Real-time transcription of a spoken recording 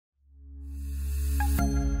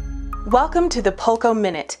Welcome to the Polco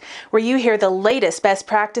Minute, where you hear the latest best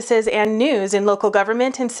practices and news in local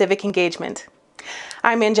government and civic engagement.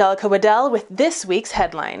 I'm Angelica Waddell with this week's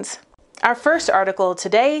headlines. Our first article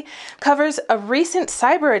today covers a recent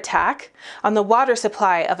cyber attack on the water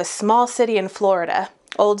supply of a small city in Florida,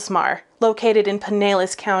 Oldsmar, located in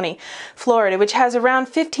Pinellas County, Florida, which has around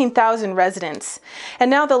 15,000 residents.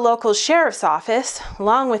 And now the local sheriff's office,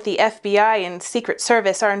 along with the FBI and Secret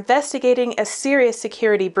Service, are investigating a serious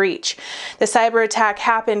security breach. The cyber attack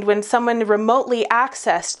happened when someone remotely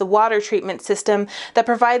accessed the water treatment system that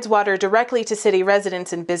provides water directly to city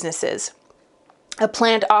residents and businesses. A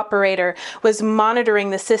plant operator was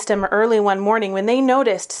monitoring the system early one morning when they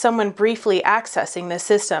noticed someone briefly accessing the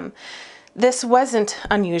system. This wasn't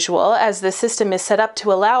unusual, as the system is set up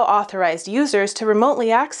to allow authorized users to remotely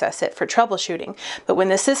access it for troubleshooting. But when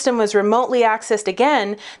the system was remotely accessed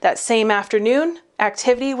again that same afternoon,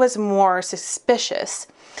 activity was more suspicious.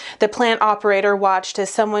 The plant operator watched as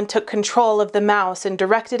someone took control of the mouse and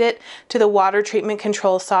directed it to the water treatment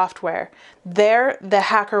control software. There, the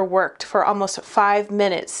hacker worked for almost 5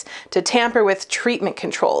 minutes to tamper with treatment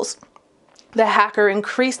controls. The hacker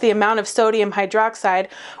increased the amount of sodium hydroxide,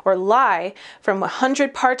 or lye, from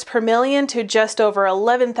 100 parts per million to just over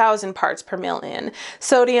 11,000 parts per million.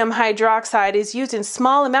 Sodium hydroxide is used in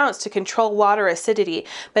small amounts to control water acidity,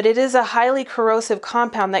 but it is a highly corrosive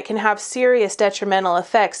compound that can have serious detrimental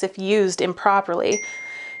effects if used improperly.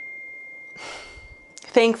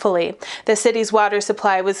 Thankfully, the city's water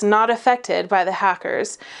supply was not affected by the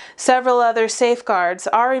hackers. Several other safeguards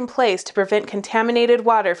are in place to prevent contaminated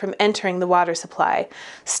water from entering the water supply.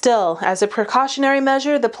 Still, as a precautionary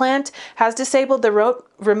measure, the plant has disabled the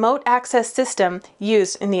remote access system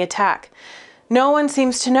used in the attack. No one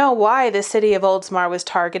seems to know why the city of Oldsmar was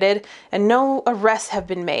targeted, and no arrests have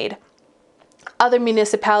been made. Other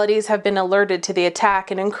municipalities have been alerted to the attack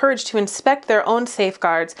and encouraged to inspect their own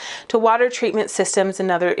safeguards to water treatment systems and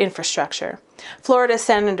other infrastructure. Florida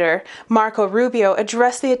Senator Marco Rubio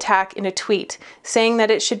addressed the attack in a tweet, saying that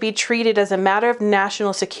it should be treated as a matter of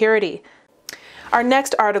national security. Our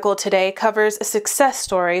next article today covers a success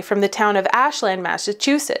story from the town of Ashland,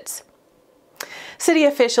 Massachusetts. City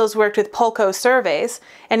officials worked with Polco surveys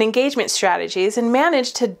and engagement strategies and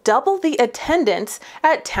managed to double the attendance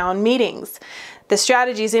at town meetings. The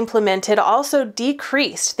strategies implemented also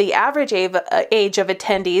decreased the average age of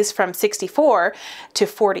attendees from 64 to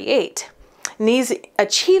 48. And these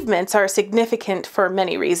achievements are significant for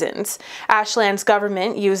many reasons. Ashland's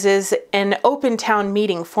government uses an open town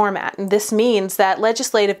meeting format, and this means that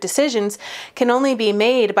legislative decisions can only be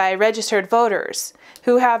made by registered voters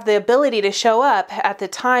who have the ability to show up at the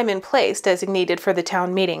time and place designated for the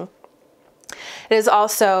town meeting. It is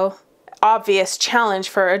also obvious challenge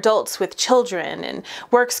for adults with children and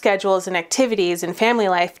work schedules and activities and family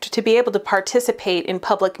life to be able to participate in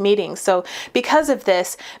public meetings. So because of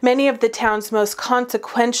this, many of the town's most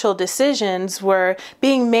consequential decisions were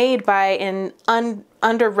being made by an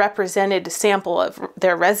underrepresented sample of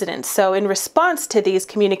their residents. So in response to these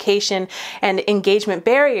communication and engagement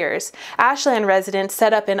barriers, Ashland residents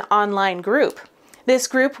set up an online group. This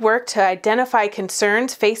group worked to identify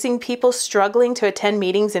concerns facing people struggling to attend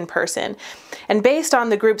meetings in person. And based on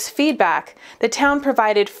the group's feedback, the town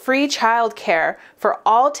provided free childcare for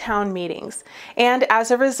all town meetings. And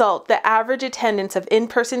as a result, the average attendance of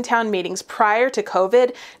in-person town meetings prior to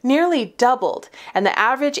COVID nearly doubled, and the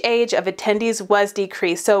average age of attendees was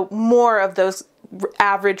decreased, so more of those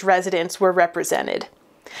average residents were represented.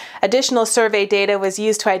 Additional survey data was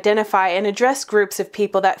used to identify and address groups of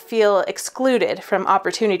people that feel excluded from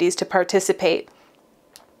opportunities to participate.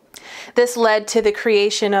 This led to the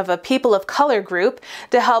creation of a people of color group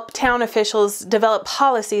to help town officials develop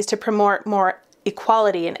policies to promote more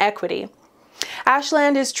equality and equity.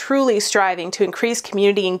 Ashland is truly striving to increase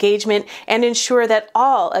community engagement and ensure that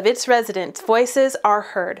all of its residents' voices are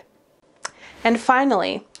heard. And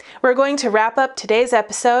finally, we're going to wrap up today's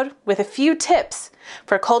episode with a few tips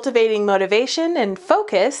for cultivating motivation and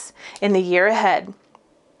focus in the year ahead.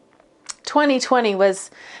 2020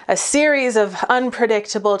 was a series of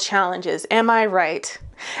unpredictable challenges, am I right?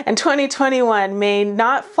 And 2021 may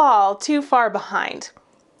not fall too far behind.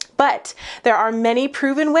 But there are many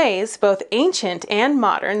proven ways, both ancient and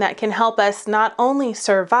modern, that can help us not only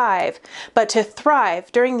survive, but to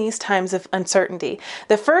thrive during these times of uncertainty.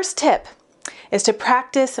 The first tip is to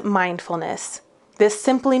practice mindfulness. This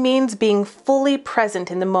simply means being fully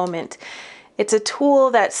present in the moment. It's a tool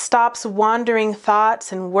that stops wandering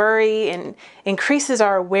thoughts and worry and increases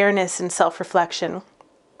our awareness and self-reflection.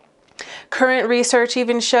 Current research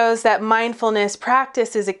even shows that mindfulness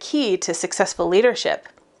practice is a key to successful leadership.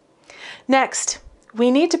 Next,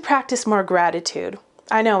 we need to practice more gratitude.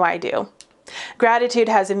 I know I do. Gratitude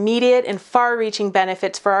has immediate and far-reaching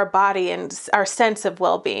benefits for our body and our sense of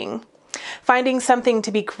well-being. Finding something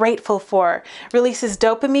to be grateful for releases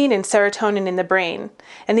dopamine and serotonin in the brain,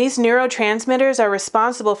 and these neurotransmitters are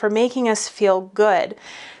responsible for making us feel good.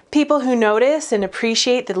 People who notice and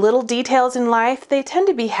appreciate the little details in life, they tend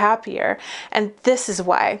to be happier, and this is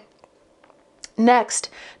why. Next,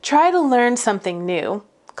 try to learn something new.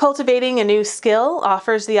 Cultivating a new skill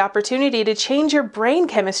offers the opportunity to change your brain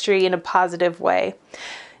chemistry in a positive way.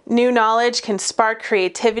 New knowledge can spark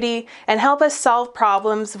creativity and help us solve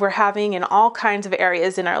problems we're having in all kinds of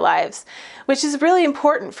areas in our lives, which is really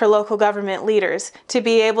important for local government leaders to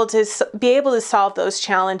be able to solve those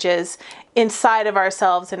challenges inside of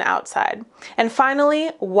ourselves and outside. And finally,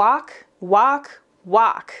 walk, walk,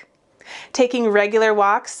 walk. Taking regular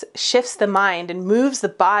walks shifts the mind and moves the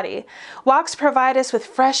body. Walks provide us with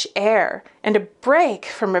fresh air and a break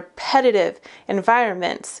from repetitive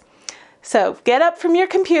environments. So get up from your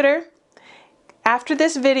computer after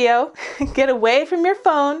this video, get away from your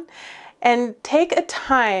phone, and take a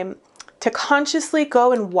time to consciously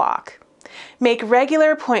go and walk. Make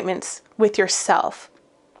regular appointments with yourself,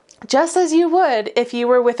 just as you would if you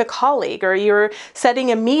were with a colleague or you were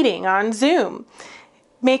setting a meeting on Zoom.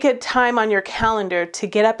 Make a time on your calendar to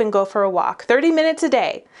get up and go for a walk, 30 minutes a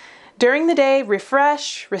day. During the day,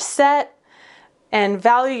 refresh, reset, and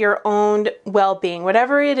value your own well-being.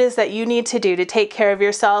 Whatever it is that you need to do to take care of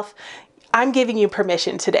yourself, I'm giving you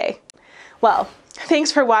permission today. Well,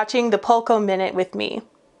 thanks for watching the Polco Minute with me.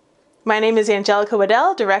 My name is Angelica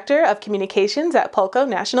Waddell, Director of Communications at Polco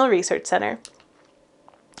National Research Center.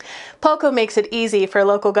 Polco makes it easy for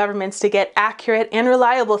local governments to get accurate and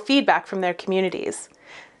reliable feedback from their communities.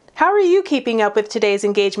 How are you keeping up with today's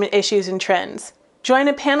engagement issues and trends? Join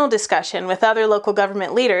a panel discussion with other local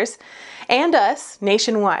government leaders and us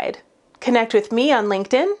nationwide. Connect with me on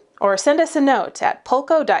LinkedIn or send us a note at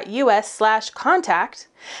polco.us/contact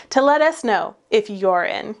to let us know if you're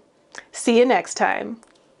in. See you next time.